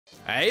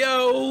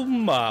Heyo,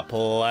 my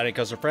Planet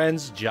Coaster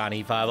friends,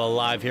 Johnny5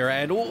 Alive here,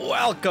 and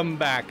welcome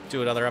back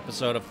to another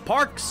episode of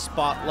Park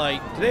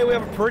Spotlight. Today we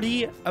have a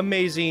pretty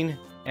amazing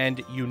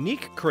and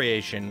unique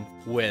creation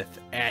with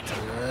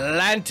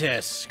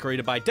Atlantis,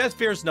 created by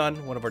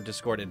Deathfearsnone, one of our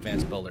Discord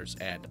advanced builders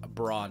and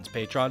bronze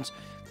patrons.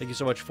 Thank you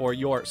so much for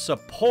your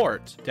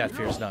support,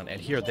 Deathfearsnone, and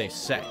here they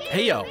say.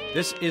 Heyo,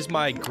 this is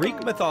my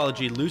Greek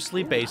mythology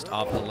loosely based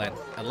off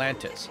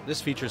Atlantis.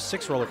 This features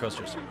 6 roller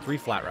coasters, 3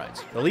 flat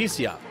rides.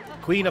 Basilea,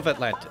 Queen of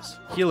Atlantis.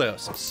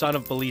 Helios, son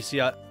of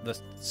Basilea, the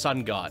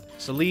sun god.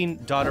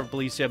 Selene, daughter of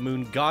Basilea,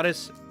 moon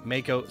goddess.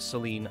 Mako,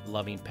 Selene,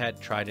 loving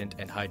pet. Trident,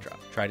 and Hydra.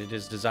 Trident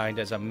is designed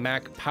as a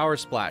Mako power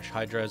splash.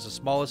 Hydra is the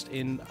smallest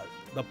in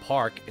the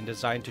park and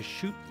designed to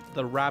shoot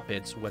the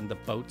rapids when the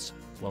boats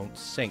won't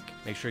sink.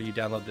 Make sure you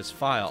download this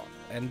file.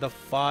 And the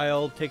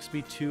file takes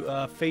me to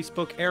a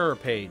Facebook error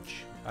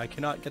page. I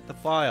cannot get the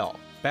file.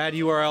 Bad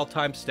URL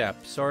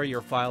timestamp. Sorry, your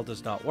file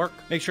does not work.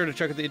 Make sure to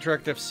check out the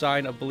interactive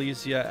sign of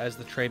Basilea as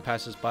the train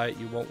passes by it.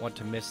 You won't want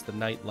to miss the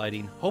night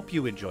lighting. Hope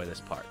you enjoy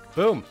this park.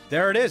 Boom.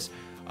 There it is.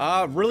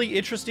 Really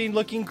interesting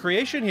looking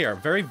creation here.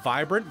 Very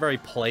vibrant, very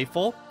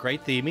playful.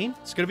 Great theming.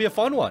 It's going to be a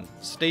fun one.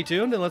 Stay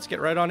tuned and let's get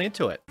right on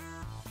into it.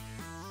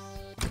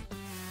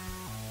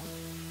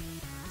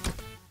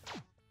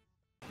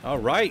 All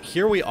right,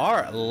 here we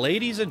are,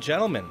 ladies and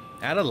gentlemen,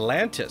 at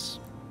Atlantis.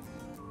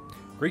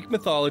 Greek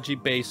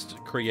mythology-based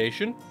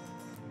creation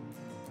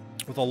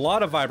with a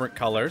lot of vibrant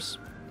colors.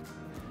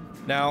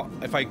 Now,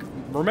 if I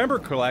remember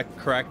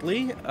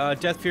correctly,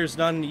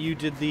 Deathfearsnone, you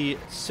did the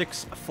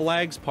Six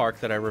Flags Park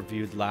that I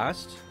reviewed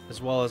last,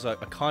 as well as a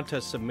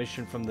contest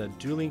submission from the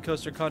Dueling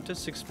Coaster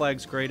contest, Six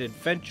Flags Great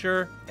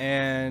Adventure,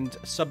 and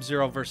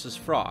Sub-Zero versus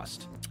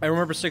Frost. I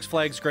remember Six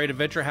Flags Great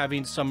Adventure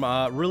having some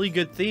really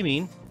good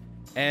theming,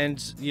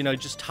 and, you know,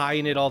 just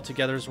tying it all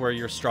together is where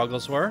your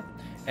struggles were,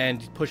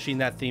 and pushing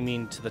that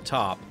theming to the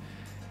top.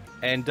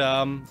 And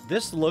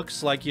this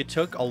looks like you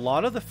took a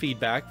lot of the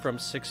feedback from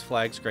Six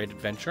Flags Great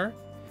Adventure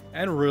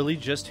and really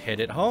just hit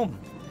it home.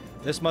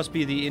 This must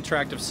be the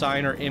interactive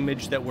sign or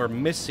image that we're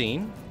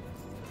missing,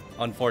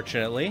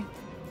 unfortunately,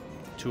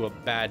 to a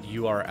bad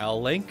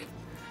URL link.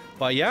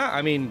 But yeah,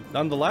 I mean,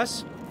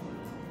 nonetheless,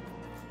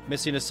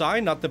 missing a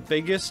sign, not the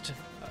biggest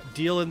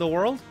deal in the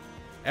world.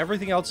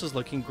 Everything else is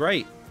looking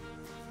great.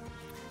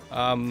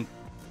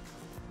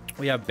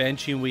 We have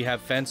benching, we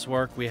have fence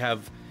work, we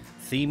have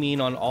theming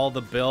on all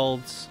the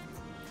builds,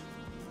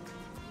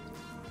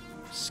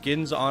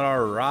 skins on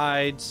our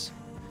rides,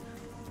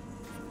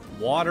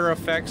 water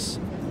effects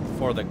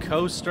for the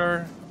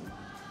coaster,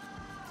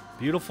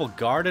 beautiful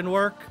garden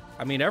work.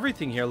 I mean,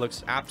 everything here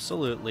looks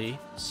absolutely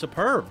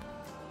superb.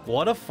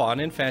 What a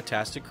fun and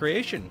fantastic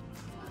creation.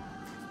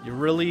 You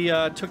really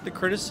took the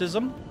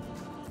criticism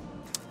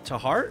to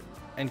heart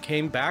and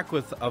came back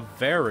with a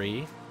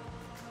very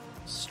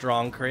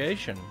strong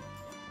creation.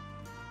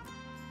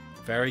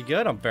 Very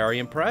good. I'm very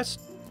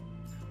impressed.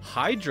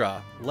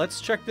 Hydra.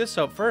 Let's check this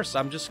out first.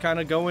 I'm just kind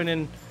of going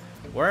in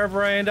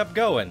wherever I end up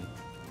going.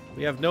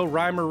 We have no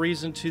rhyme or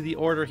reason to the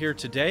order here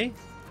today.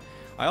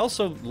 I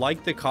also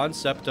like the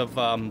concept of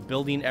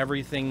building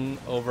everything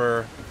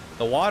over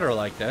the water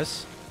like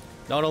this.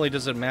 Not only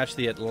does it match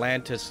the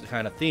Atlantis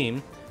kind of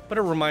theme, but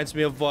it reminds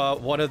me of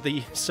one of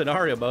the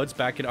scenario modes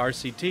back in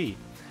RCT,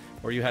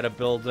 where you had to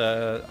build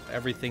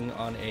everything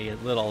on a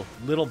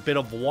little bit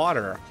of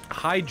water.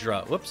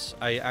 Hydra. Whoops,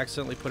 I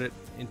accidentally put it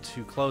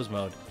into close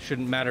mode.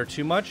 Shouldn't matter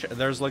too much.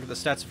 There's a look at the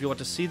stats if you want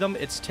to see them.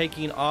 It's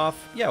taking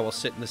off. Yeah, we'll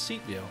sit in the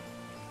seat view.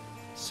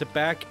 Sit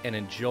back and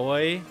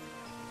enjoy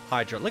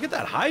Hydra. Look at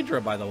that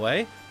Hydra, by the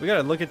way. We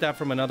gotta look at that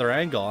from another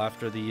angle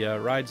after the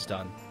ride's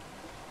done.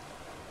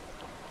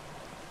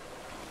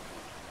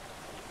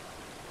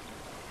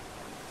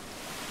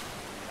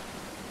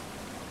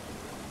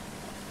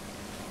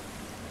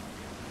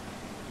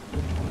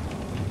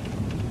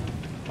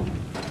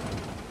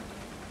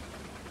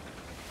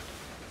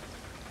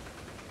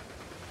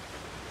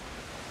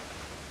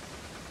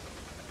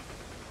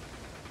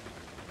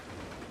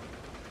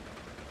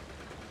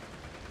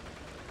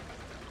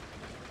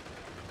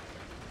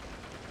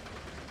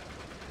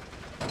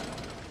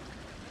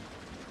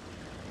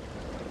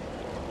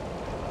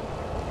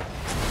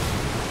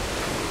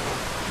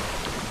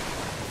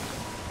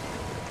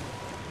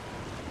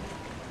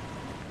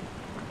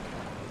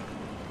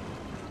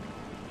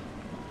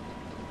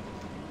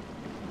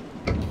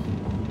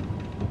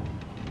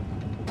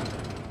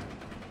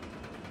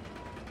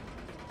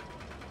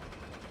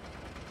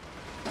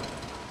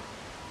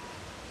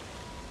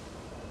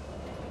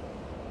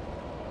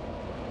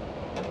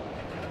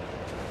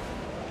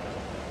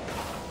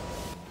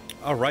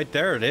 Oh, right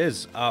there it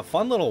is.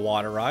 Fun little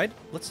water ride.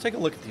 Let's take a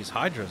look at these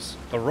Hydras.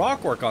 The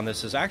rock work on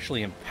this is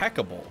actually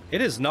impeccable.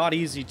 It is not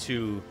easy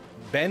to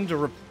bend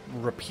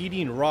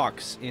repeating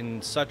rocks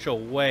in such a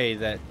way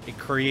that it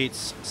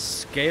creates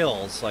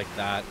scales like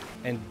that.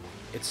 And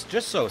it's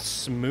just so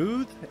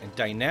smooth and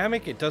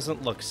dynamic. It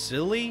doesn't look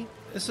silly.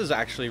 This is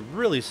actually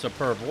really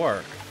superb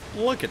work.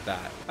 Look at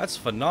that. That's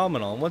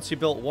phenomenal. And once you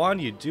built one,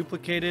 you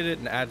duplicated it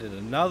and added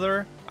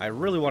another. I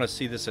really want to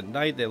see this at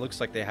night. It looks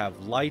like they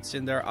have lights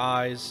in their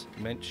eyes.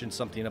 Mentioned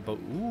something about...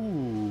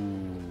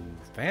 Ooh,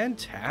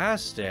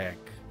 fantastic.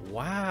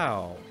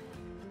 Wow.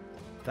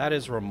 That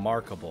is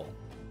remarkable.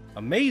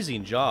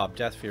 Amazing job,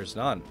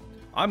 Deathfearsnone.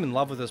 I'm in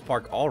love with this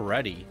park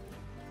already.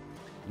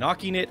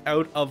 Knocking it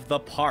out of the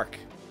park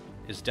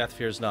is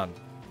Deathfearsnone.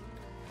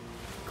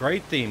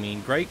 Great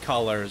theming, great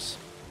colors.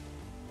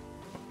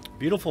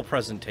 Beautiful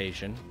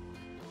presentation.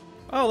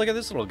 Oh, look at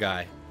this little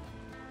guy.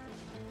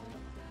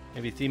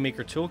 Maybe Theme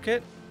Maker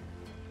Toolkit?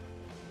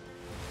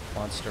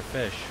 Monster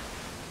fish.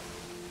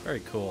 Very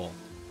cool.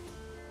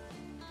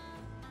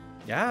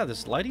 Yeah,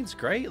 this lighting's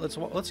great.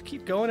 Let's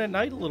keep going at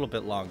night a little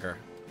bit longer.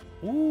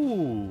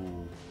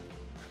 Ooh.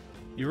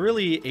 You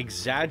really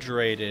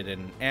exaggerated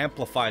and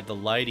amplified the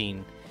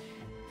lighting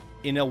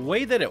in a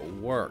way that it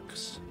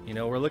works. You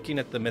know, we're looking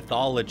at the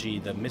mythology,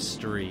 the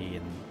mystery,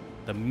 and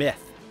the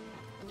myth.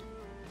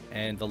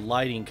 And the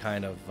lighting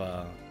kind of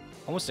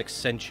almost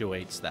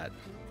accentuates that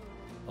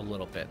a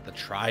little bit. The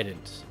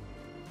trident.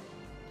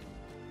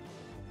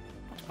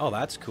 Oh,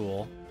 that's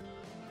cool.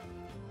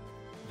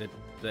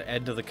 The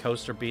end of the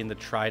coaster being the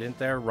trident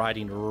there,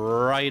 riding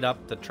right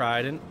up the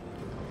trident.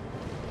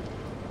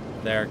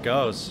 There it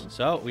goes.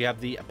 So we have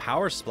the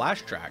Power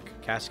Splash Track,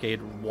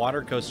 Cascade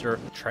Water Coaster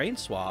train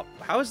swap.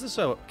 How is this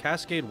a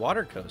Cascade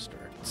Water Coaster?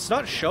 It's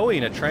not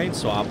showing a train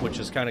swap, which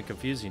is kind of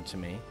confusing to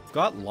me.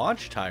 Got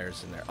launch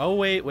tires in there. Oh,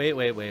 wait.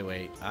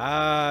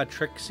 Ah,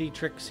 Trixie.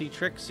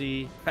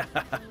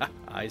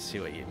 I see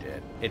what you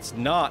did. It's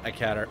not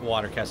a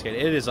water cascade.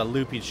 It is a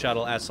looping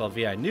shuttle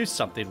SLV. I knew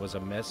something was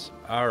amiss.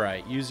 All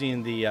right,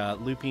 using the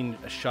looping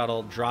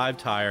shuttle drive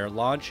tire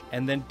launch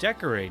and then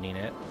decorating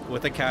it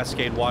with a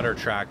cascade water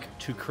track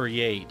to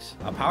create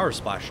a power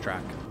splash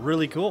track.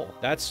 Really cool.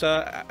 That's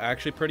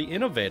actually pretty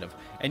innovative.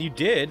 And you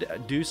did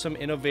do some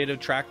innovative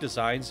track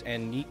designs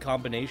and neat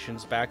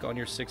combinations back on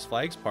your Six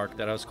Flags park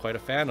that I was quite a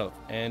fan of.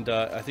 And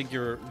I think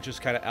you're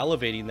just kind of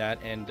elevating that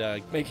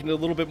and making it a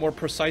little bit more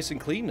precise and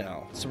clean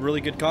now. Some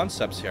really good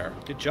concepts here.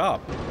 Good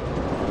job.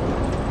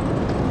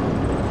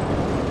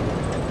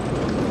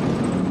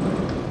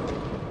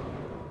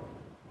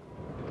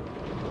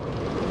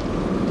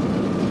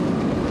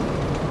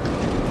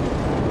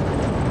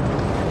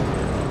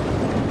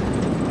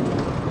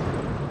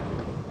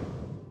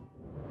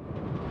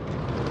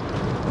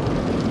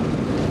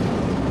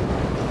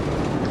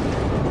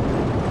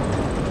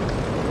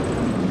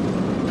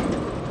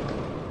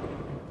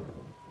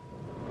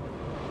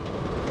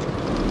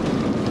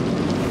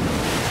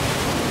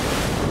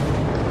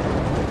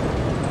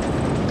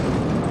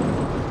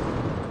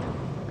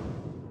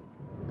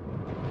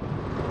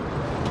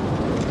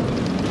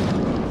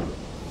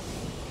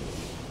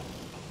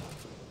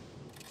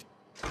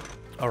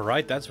 All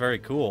right, that's very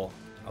cool.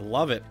 I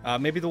love it.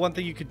 Maybe the one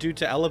thing you could do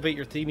to elevate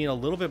your theming a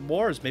little bit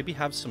more is maybe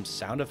have some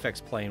sound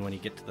effects playing when you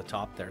get to the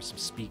top there. Some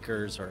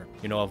speakers or,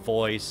 you know, a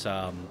voice.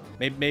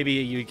 Maybe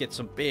you get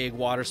some big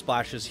water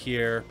splashes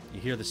here. You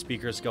hear the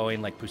speakers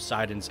going like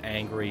Poseidon's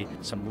angry.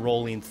 Some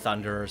rolling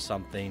thunder or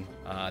something.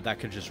 That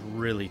could just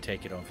really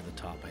take it over the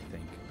top, I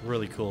think.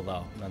 Really cool,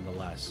 though,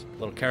 nonetheless.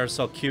 Little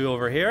carousel queue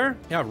over here.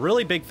 Yeah,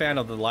 really big fan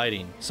of the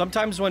lighting.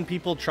 Sometimes when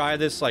people try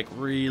this, like,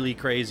 really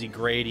crazy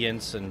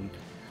gradients and...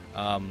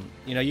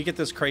 you know, you get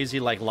this crazy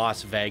like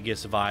Las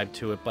Vegas vibe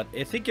to it, but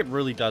I think it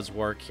really does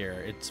work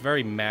here. It's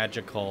very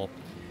magical.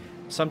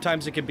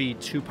 Sometimes it can be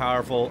too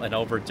powerful and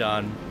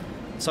overdone.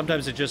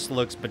 Sometimes it just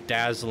looks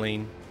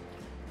bedazzling.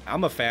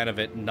 I'm a fan of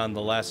it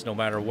nonetheless, no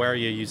matter where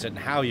you use it and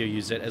how you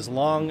use it, as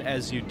long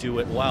as you do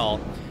it well.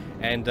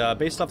 And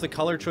based off the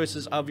color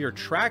choices of your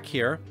track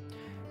here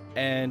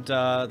and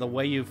the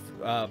way you've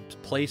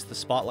placed the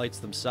spotlights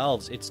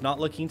themselves, it's not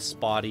looking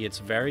spotty. It's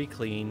very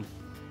clean.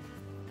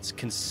 It's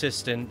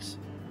consistent.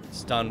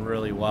 It's done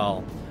really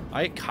well.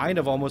 I kind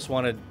of almost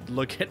want to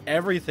look at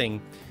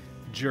everything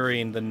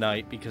during the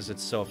night because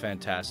it's so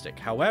fantastic.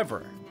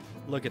 However,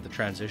 look at the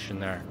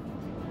transition there.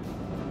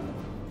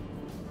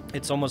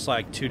 It's almost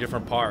like two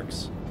different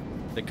parks.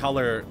 The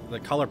color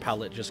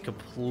palette just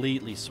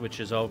completely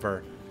switches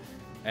over.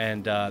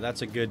 And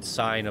that's a good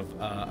sign of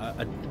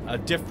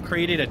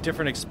creating a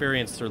different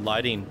experience through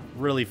lighting.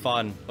 Really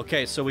fun.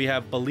 Okay, so we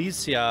have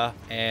Basilea,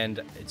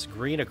 and it's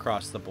green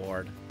across the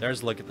board.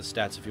 There's a look at the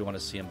stats if you want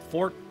to see them.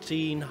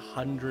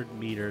 1,400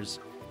 meters.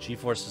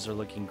 G-forces are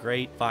looking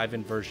great. 5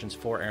 inversions,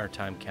 4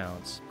 airtime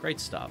counts. Great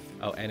stuff.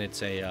 Oh, and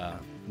it's a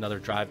another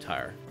drive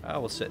tire.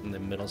 We'll sit in the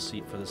middle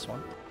seat for this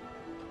one.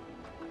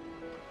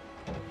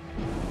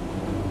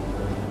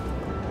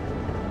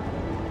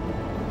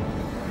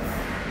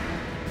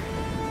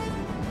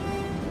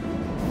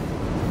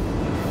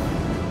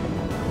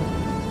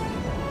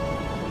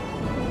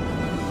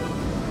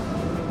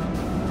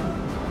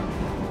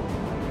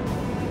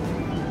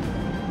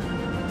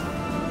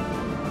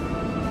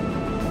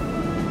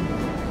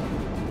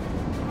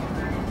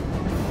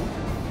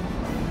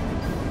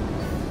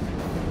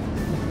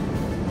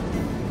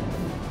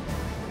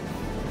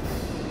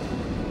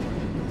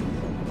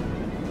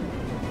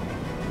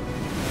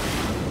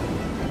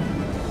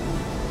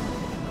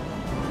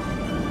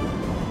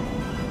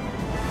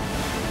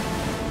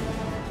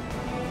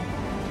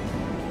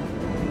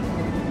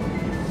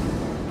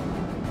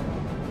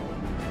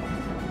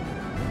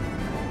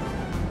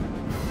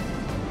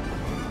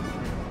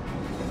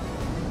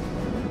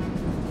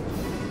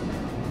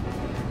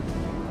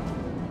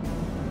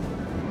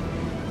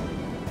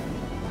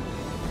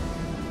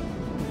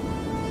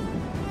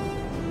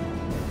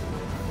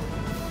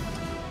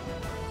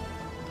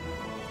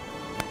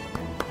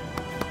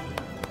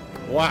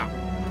 Wow.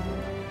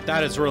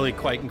 That is really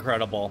quite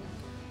incredible.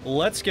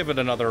 Let's give it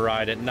another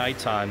ride at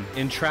nighttime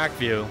in track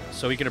view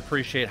so we can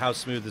appreciate how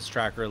smooth this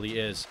track really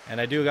is. And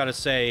I do gotta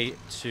say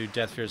to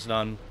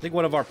Deathfearsnone, I think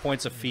one of our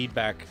points of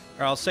feedback,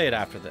 or I'll say it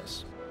after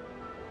this.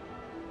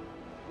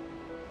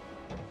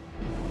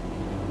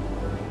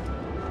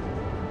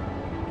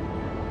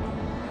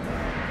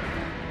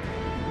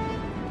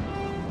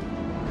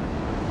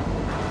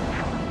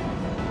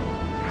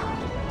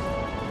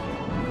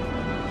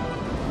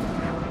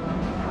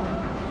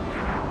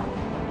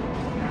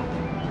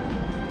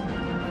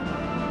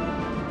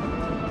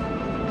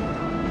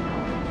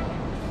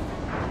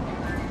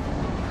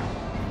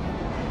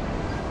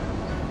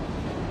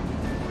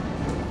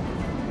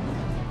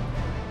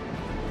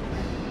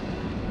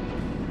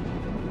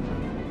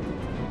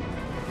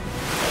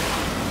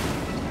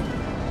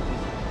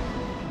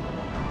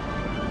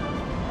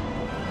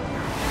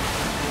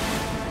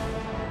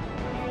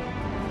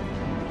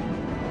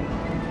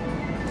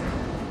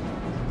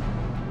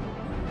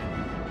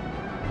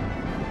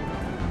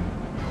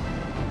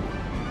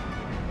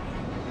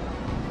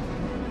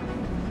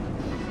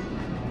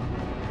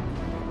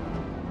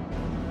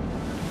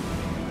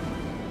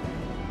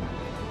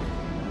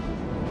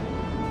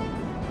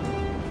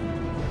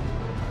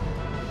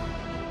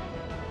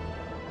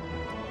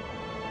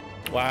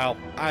 Wow,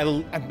 I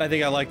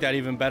think I like that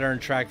even better in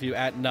track view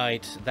at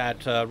night.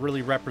 That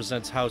really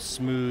represents how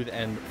smooth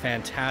and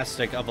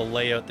fantastic of a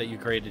layout that you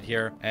created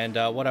here. And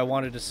what I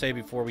wanted to say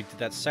before we did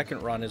that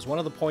second run is one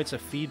of the points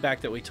of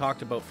feedback that we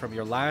talked about from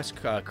your last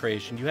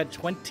creation. You had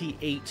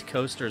 28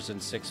 coasters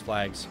in Six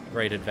Flags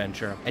Great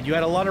Adventure, and you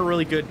had a lot of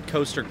really good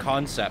coaster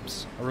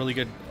concepts,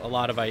 a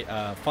lot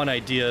of fun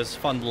ideas,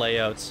 fun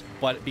layouts.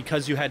 But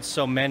because you had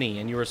so many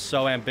and you were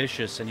so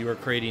ambitious and you were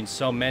creating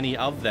so many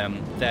of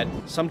them, that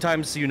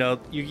sometimes, you know,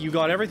 you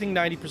got everything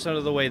 90%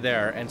 of the way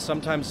there, and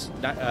sometimes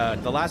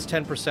the last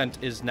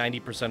 10% is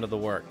 90% of the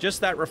work.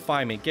 Just that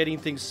refinement, getting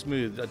things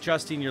smooth,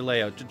 adjusting your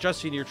layout,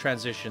 adjusting your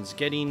transitions,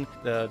 getting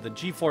the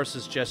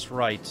G-forces just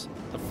right,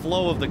 the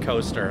flow of the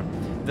coaster,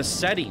 the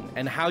setting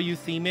and how you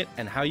theme it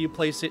and how you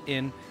place it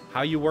in,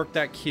 how you work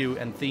that cue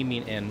and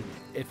theming in.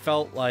 It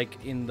felt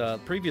like in the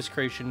previous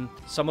creation,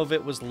 some of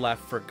it was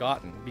left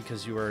forgotten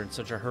because you were in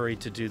such a hurry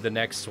to do the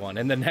next one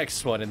and the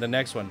next one and the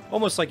next one.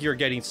 Almost like you're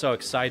getting so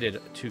excited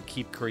to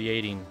keep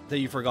creating that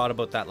you forgot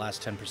about that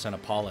last 10%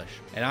 of polish.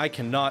 And I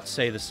cannot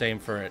say the same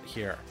for it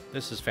here.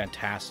 This is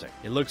fantastic.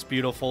 It looks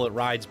beautiful. It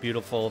rides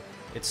beautiful.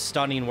 It's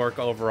stunning work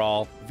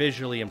overall.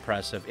 Visually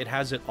impressive. It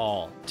has it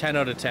all. 10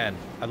 out of 10.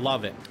 I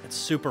love it. It's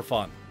super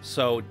fun.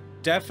 So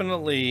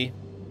definitely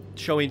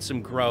showing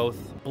some growth,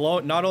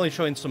 not only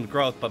showing some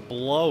growth, but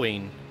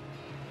blowing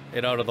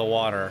it out of the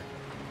water.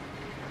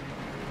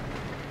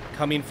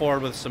 Coming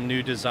forward with some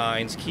new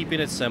designs, keeping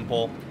it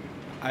simple.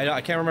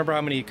 I can't remember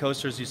how many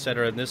coasters you said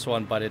are in this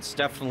one, but it's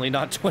definitely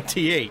not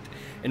 28.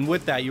 And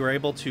with that, you were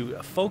able to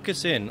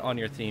focus in on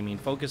your theming,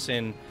 focus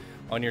in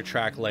on your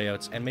track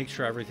layouts, and make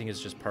sure everything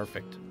is just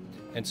perfect.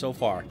 And so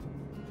far,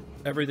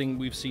 everything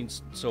we've seen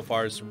so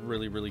far is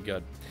really, really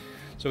good.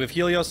 So we have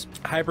Helios,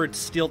 hybrid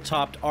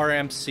steel-topped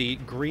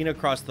RMC, green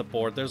across the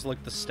board. There's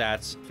like the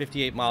stats,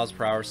 58 miles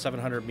per hour,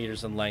 700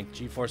 meters in length.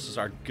 G-forces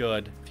are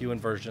good, few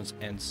inversions,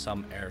 and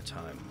some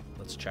airtime.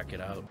 Let's check it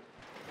out.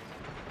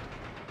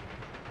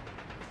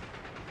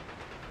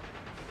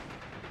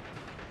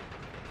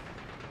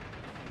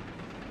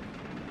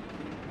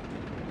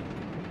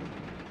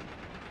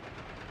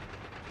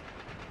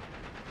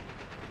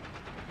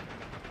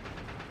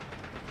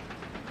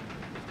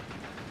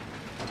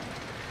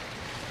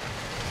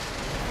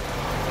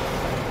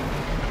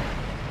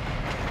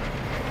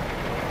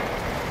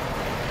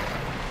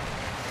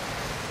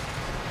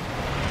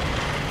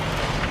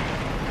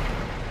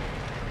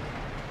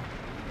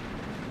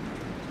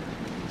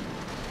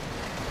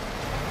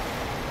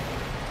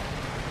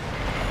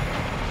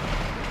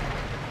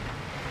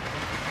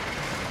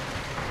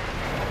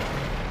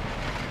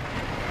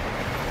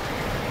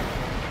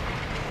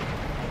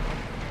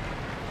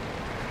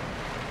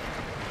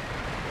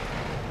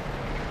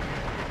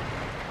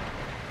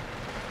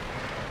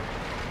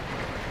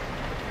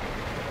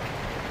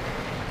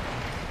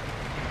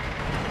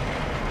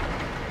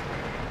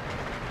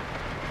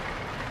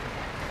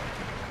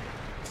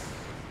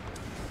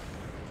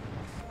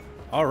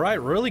 All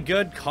right, really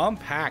good,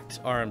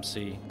 compact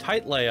RMC.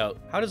 Tight layout.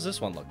 How does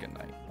this one look at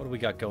night? What do we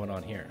got going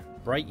on here?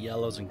 Bright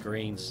yellows and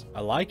greens.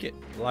 I like it.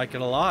 I like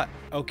it a lot.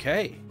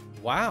 Okay.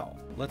 Wow.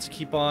 Let's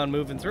keep on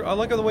moving through. Oh,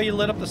 look at the way you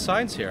lit up the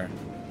signs here.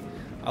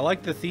 I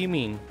like the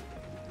theming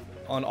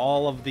on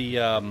all of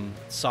the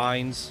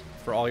signs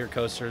for all your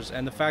coasters,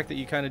 and the fact that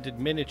you kind of did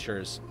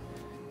miniatures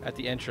at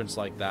the entrance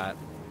like that.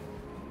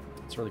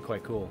 It's really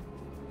quite cool.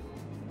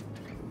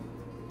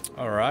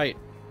 All right.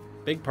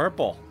 Big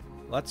purple.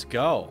 Let's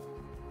go.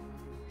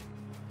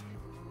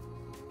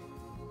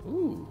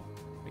 Ooh,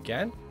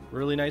 again,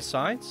 really nice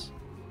signs.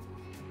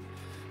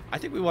 I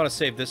think we want to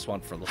save this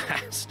one for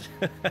last.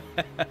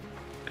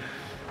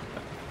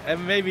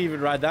 And maybe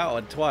even ride that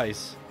one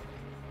twice.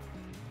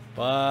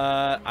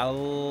 But I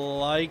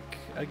like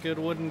a good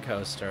wooden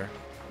coaster.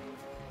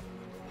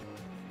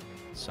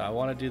 So I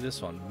want to do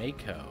this one,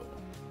 Mako.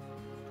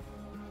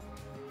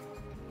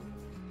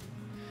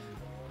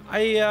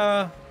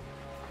 I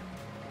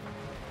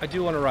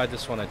do want to ride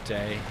this one a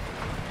day.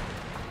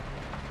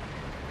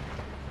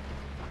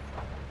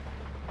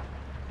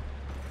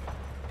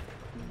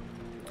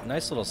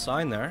 Nice little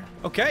sign there.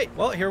 Okay,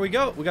 well, here we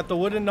go. We got the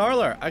wooden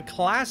gnarler, a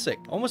classic.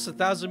 Almost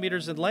 1,000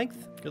 meters in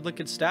length. Good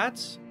looking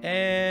stats.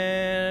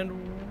 And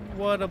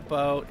what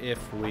about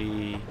if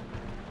we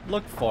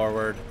look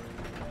forward?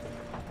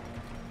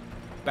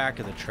 Back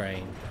of the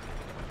train.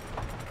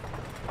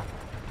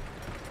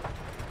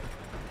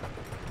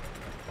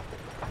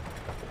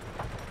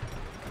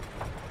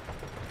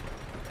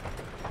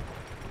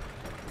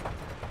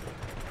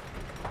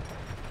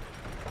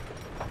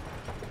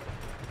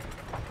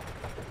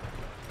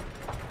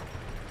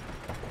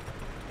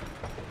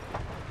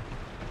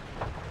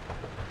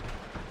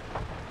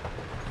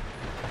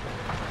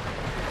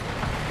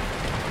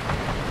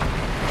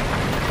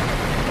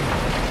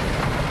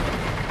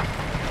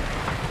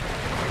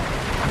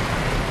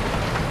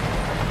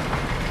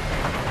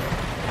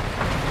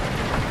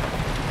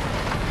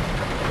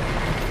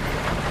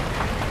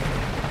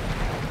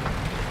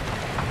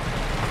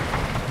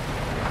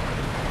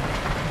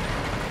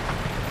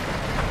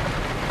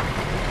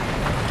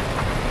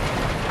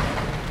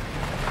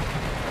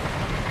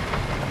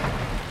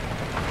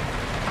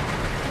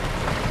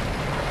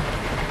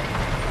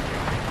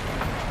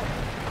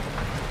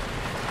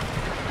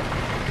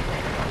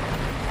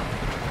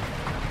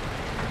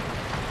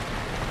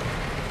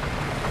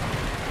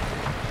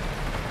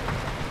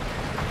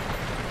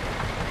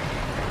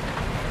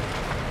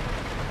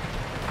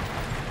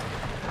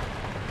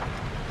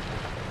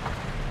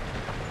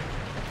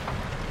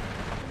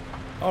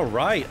 All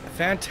right,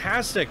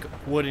 fantastic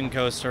wooden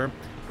coaster.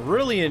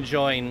 Really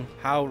enjoying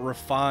how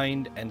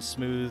refined and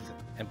smooth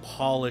and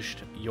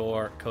polished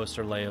your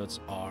coaster layouts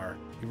are.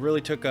 You really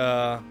took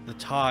the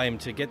time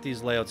to get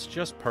these layouts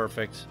just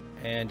perfect,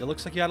 and it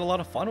looks like you had a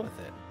lot of fun with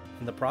it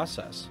in the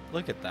process.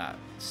 Look at that.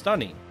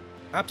 Stunning.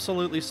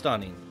 Absolutely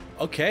stunning.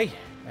 Okay,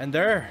 and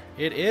there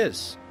it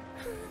is.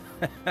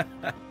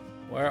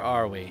 Where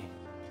are we?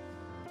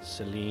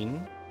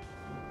 Selene.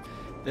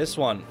 This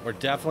one, we're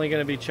definitely going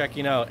to be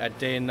checking out at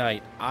day and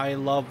night. I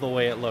love the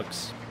way it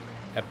looks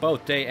at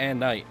both day and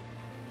night.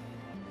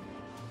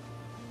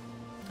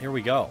 Here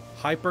we go.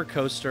 Hyper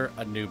Coaster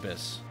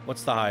Anubis.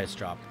 What's the highest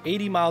drop?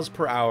 80 miles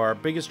per hour.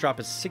 Biggest drop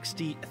is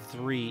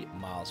 63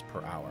 miles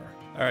per hour.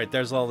 All right,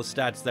 there's all the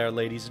stats there,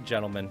 ladies and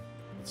gentlemen.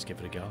 Let's give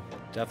it a go.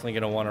 Definitely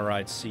going to want to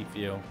ride Seat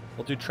View.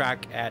 We'll do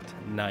track at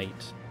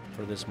night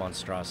for this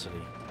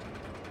monstrosity.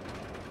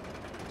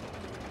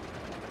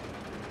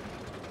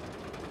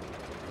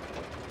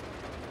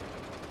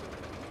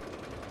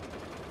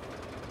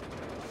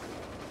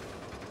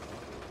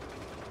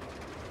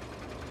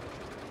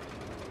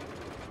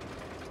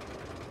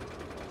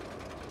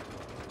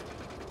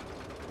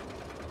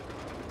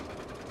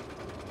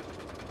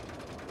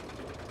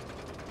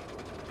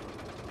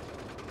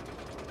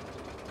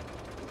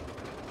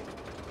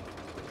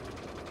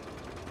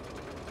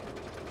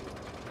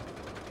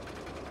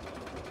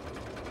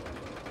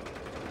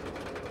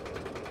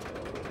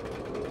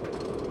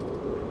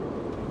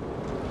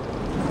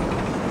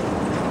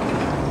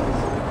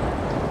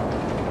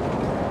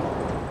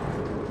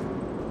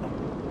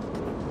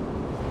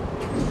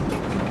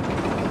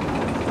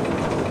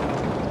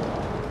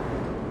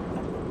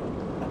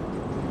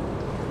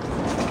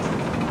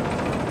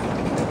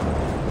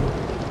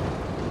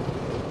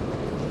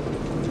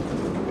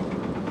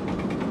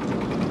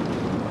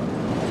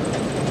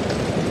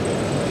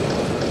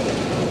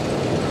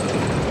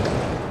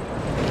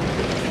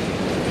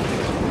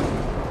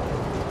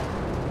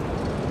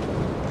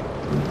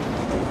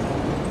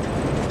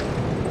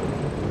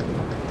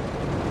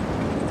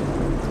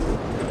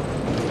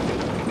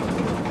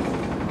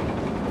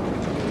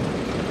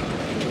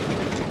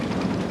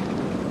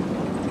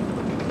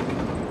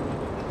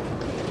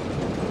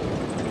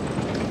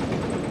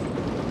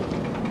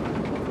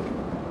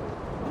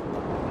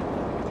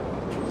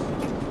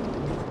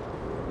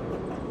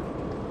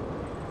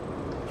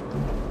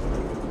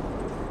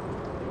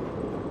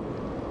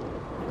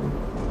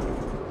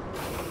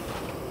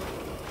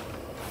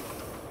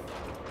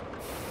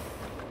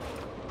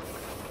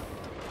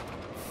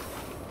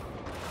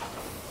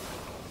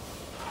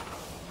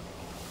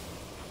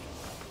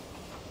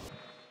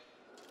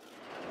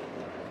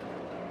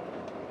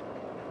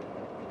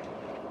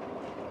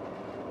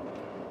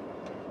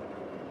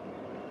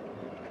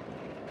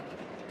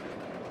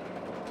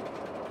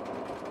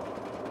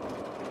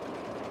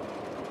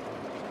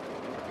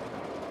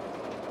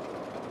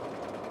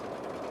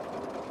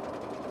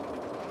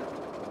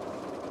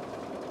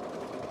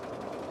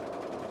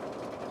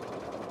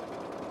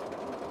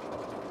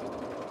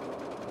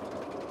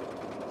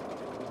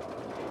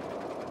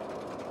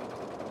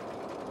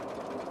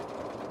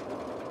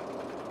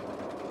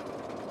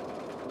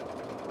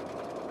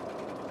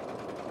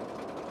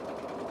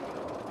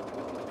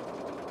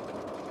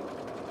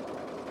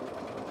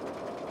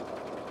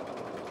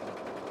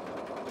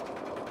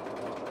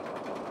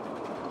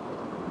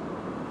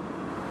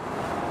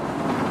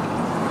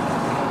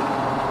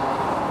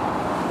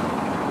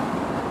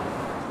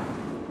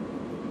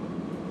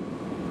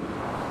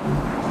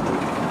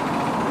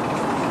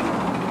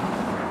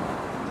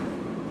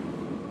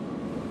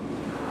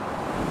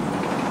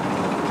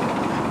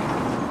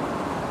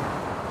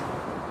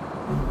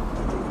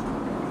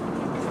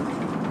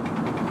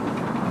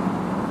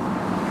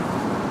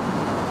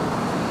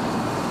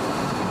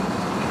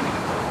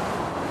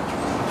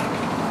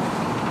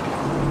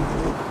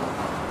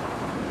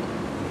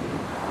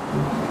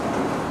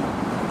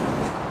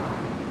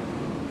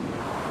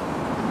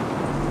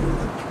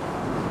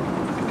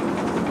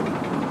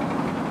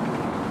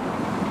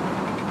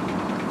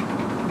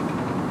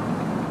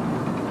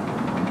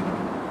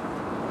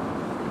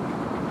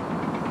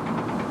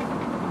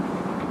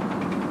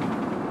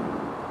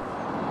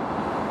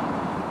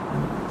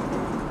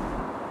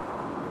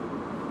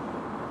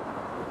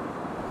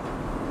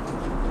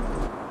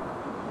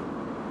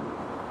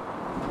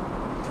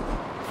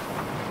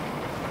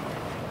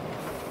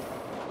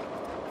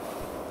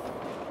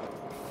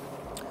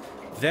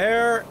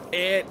 there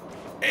it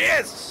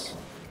is.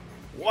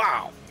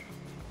 Wow.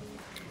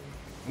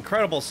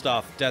 Incredible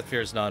stuff,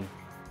 Deathfearsnone.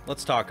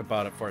 Let's talk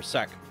about it for a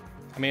sec.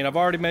 I mean, I've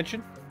already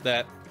mentioned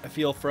that I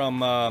feel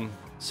from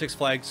Six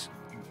Flags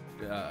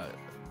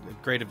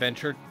Great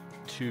Adventure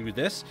to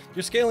this,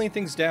 you're scaling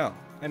things down.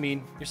 I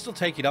mean, you're still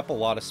taking up a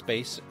lot of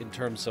space in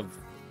terms of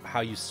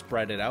how you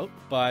spread it out,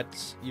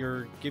 but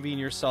you're giving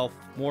yourself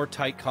more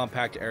tight,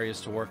 compact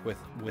areas to work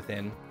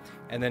within,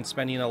 and then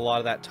spending a lot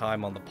of that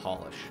time on the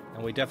polish.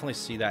 And we definitely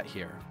see that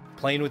here.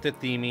 Playing with the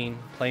theming,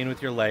 playing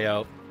with your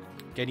layout,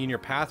 getting your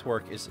path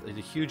work is a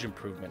huge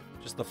improvement.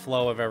 Just the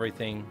flow of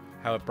everything,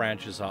 how it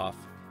branches off.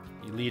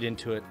 You lead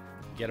into it,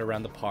 get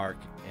around the park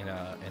in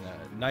a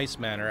nice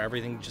manner.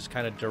 Everything just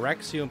kind of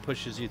directs you and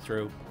pushes you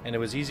through, and it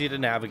was easy to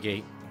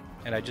navigate.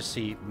 And I just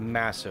see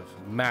massive,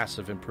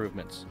 massive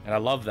improvements. And I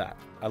love that.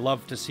 I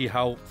love to see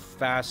how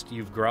fast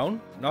you've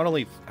grown. Not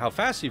only how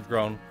fast you've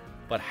grown,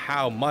 but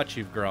how much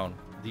you've grown.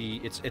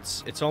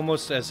 It's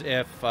almost as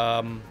if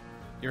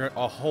you're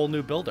a whole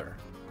new builder.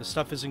 This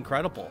stuff is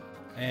incredible.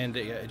 And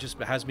it just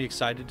has me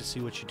excited to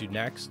see what you do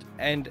next.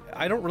 And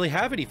I don't really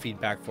have any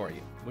feedback for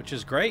you, which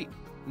is great.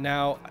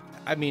 Now,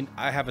 I mean,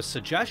 I have a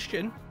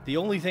suggestion. The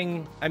only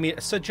thing, I mean,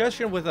 a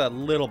suggestion with a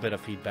little bit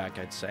of feedback,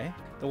 I'd say.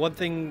 The one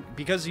thing,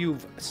 because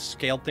you've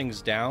scaled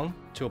things down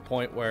to a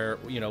point where,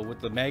 you know,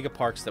 with the mega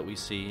parks that we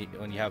see,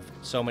 when you have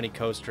so many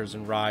coasters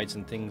and rides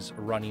and things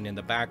running in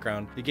the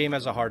background, the game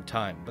has a hard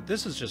time. But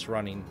this is just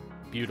running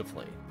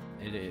beautifully.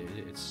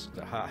 It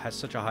has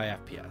such a high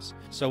FPS.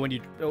 So when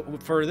you,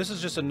 this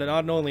is just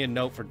not only a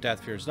note for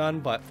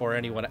Deathfearsnone, but for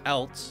anyone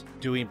else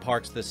doing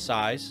parks this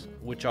size,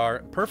 which are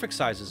perfect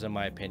sizes in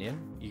my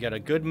opinion. You got a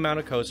good amount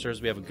of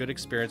coasters. We have a good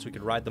experience. We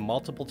could ride them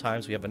multiple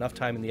times. We have enough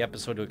time in the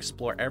episode to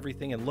explore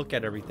everything and look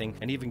at everything,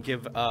 and even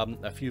give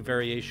a few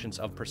variations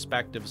of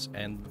perspectives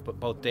and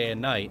both day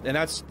and night. And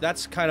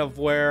that's kind of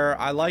where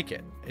I like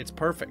it. It's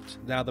perfect.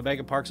 Now the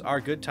mega parks are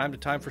good time to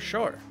time for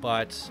sure,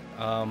 but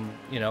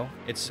you know,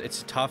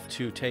 it's tough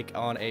to take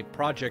on a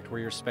project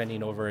where you're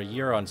spending over a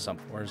year on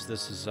something, whereas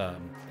this is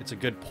it's a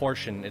good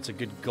portion, it's a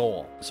good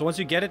goal. So once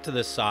you get it to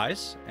this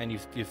size and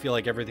you feel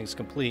like everything's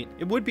complete,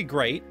 it would be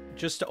great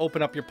just to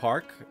open up your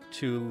park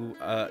to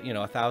you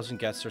know, 1,000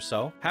 guests or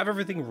so, have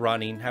everything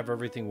running, have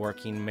everything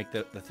working, make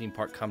the theme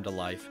park come to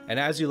life. And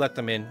as you let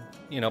them in,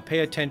 you know, pay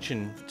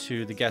attention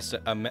to the guest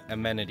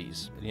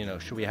amenities. You know,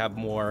 should we have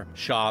more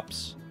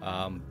shops,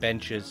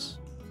 benches,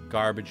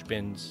 garbage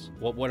bins?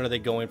 What are they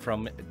going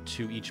from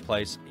to each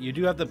place? You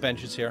do have the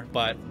benches here,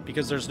 but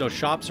because there's no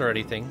shops or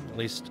anything, at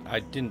least I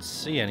didn't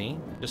see any,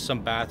 just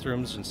some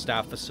bathrooms and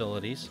staff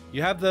facilities.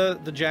 You have the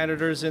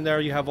janitors in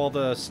there, you have all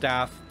the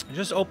staff.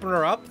 Just open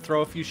her up,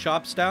 throw a few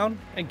shops down,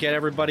 and get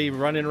everybody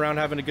running around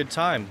having a good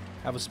time.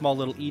 Have a small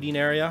little eating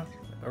area.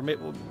 Or maybe,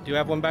 do you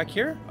have one back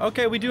here?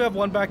 Okay, we do have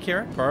one back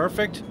here.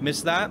 Perfect.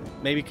 Missed that.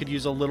 Maybe could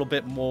use a little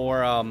bit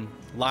more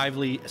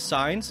lively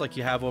signs like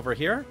you have over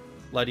here,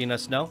 letting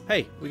us know,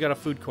 hey, we got a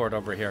food court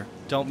over here.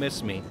 Don't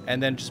miss me.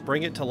 And then just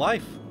bring it to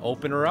life.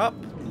 Open her up.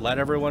 Let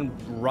everyone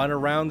run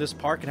around this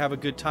park and have a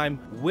good time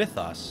with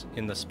us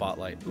in the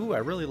spotlight. Ooh, I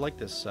really like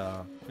this,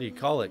 what do you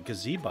call it?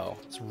 Gazebo.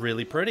 It's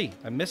really pretty.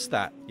 I missed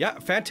that. Yeah,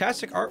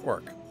 fantastic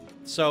artwork.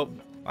 So,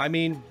 I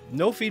mean,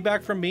 no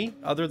feedback from me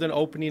other than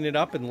opening it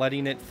up and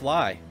letting it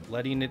fly.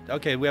 Letting it,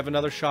 okay, we have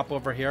another shop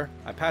over here.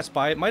 I passed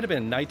by it. Might have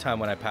been nighttime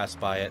when I passed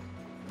by it.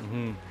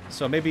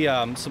 So maybe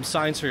some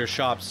signs for your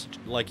shops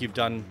like you've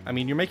done. I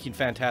mean, you're making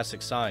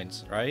fantastic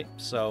signs, right?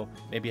 So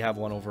maybe have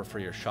one over for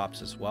your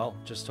shops as well,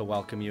 just to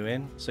welcome you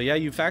in. So yeah,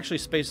 you've actually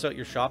spaced out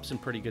your shops in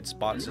pretty good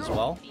spots as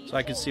well. So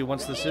I can see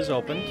once this is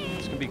open,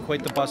 it's gonna be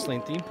quite the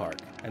bustling theme park.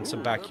 And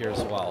some back here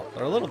as well.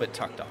 They're a little bit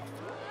tucked off,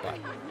 but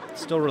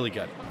still really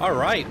good. All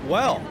right,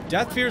 well,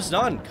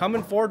 Deathfearsnone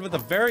coming forward with a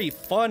very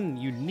fun,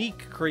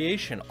 unique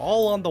creation.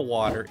 All on the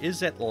water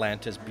is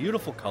Atlantis.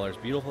 Beautiful colors,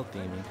 beautiful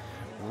theming.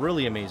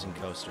 Really amazing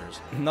coasters.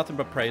 Nothing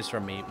but praise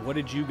from me. What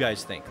did you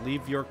guys think?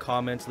 Leave your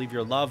comments, leave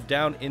your love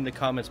down in the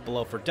comments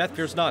below for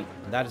Deathfearsnone.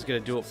 And that is going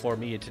to do it for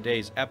me in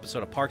today's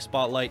episode of Park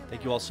Spotlight.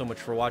 Thank you all so much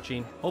for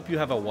watching. Hope you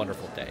have a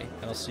wonderful day,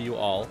 and I'll see you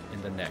all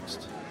in the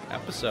next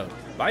episode.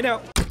 Bye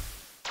now.